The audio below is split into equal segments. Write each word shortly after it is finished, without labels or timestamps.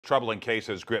Troubling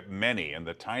cases grip many in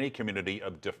the tiny community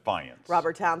of Defiance.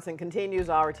 Robert Townsend continues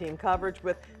our team coverage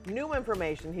with new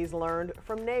information he's learned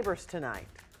from neighbors tonight.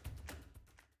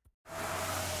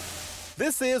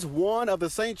 This is one of the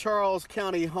St. Charles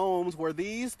County homes where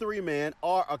these three men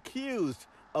are accused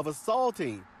of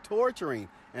assaulting, torturing,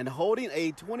 and holding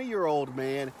a 20-year-old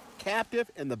man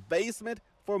captive in the basement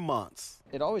for months.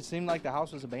 It always seemed like the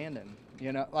house was abandoned.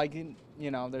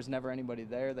 There's never anybody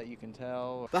there that you can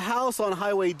tell. The house on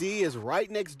Highway D is right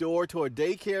next door to a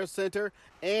daycare center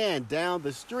and down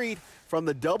the street from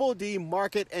the Double D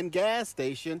Market and gas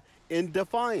station in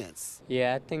Defiance.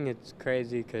 Yeah, I think it's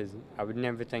crazy because I would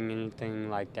never think anything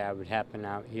like that would happen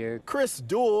out here. Chris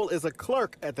Dool is a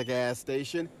clerk at the gas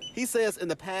station. He says in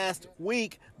the past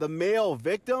week, the male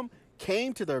victim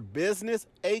came to their business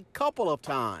a couple of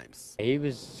times. He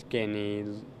was skinny,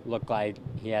 looked like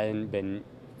he hadn't been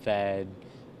fed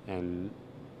in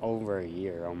over a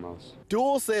year almost.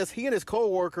 Dool says he and his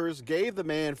co-workers gave the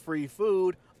man free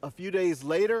food. A few days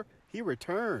later, he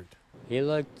returned. He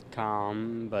looked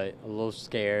calm, but a little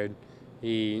scared.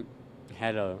 He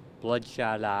had a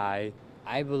bloodshot eye.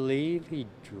 I believe he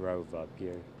drove up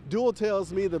here. Dool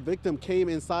tells me the victim came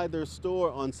inside their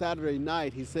store on Saturday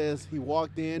night. He says he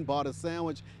walked in, bought a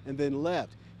sandwich, and then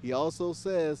left. He also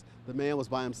says the man was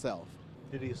by himself.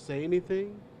 Did he say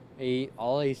anything?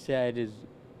 All he said is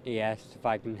he asked if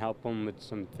I can help him with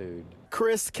some food.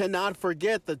 Chris cannot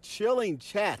forget the chilling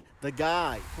chat the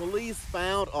guy police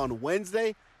found on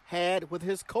Wednesday had with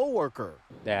his co-worker.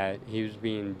 That he was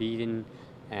being beaten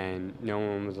and no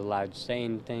one was allowed to say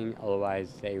anything,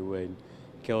 otherwise they would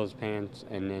kill his parents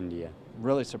in India.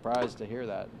 Really surprised to hear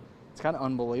that. It's kind of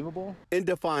unbelievable. In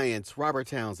Defiance, Robert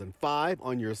Townsend, 5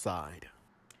 on your side.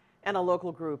 And a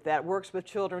local group that works with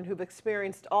children who've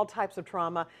experienced all types of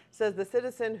trauma says the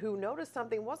citizen who noticed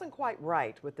something wasn't quite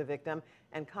right with the victim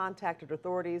and contacted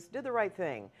authorities did the right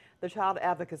thing. The Child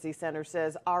Advocacy Center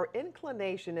says our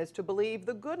inclination is to believe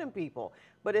the good in people,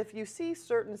 but if you see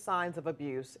certain signs of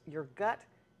abuse, your gut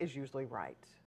is usually right.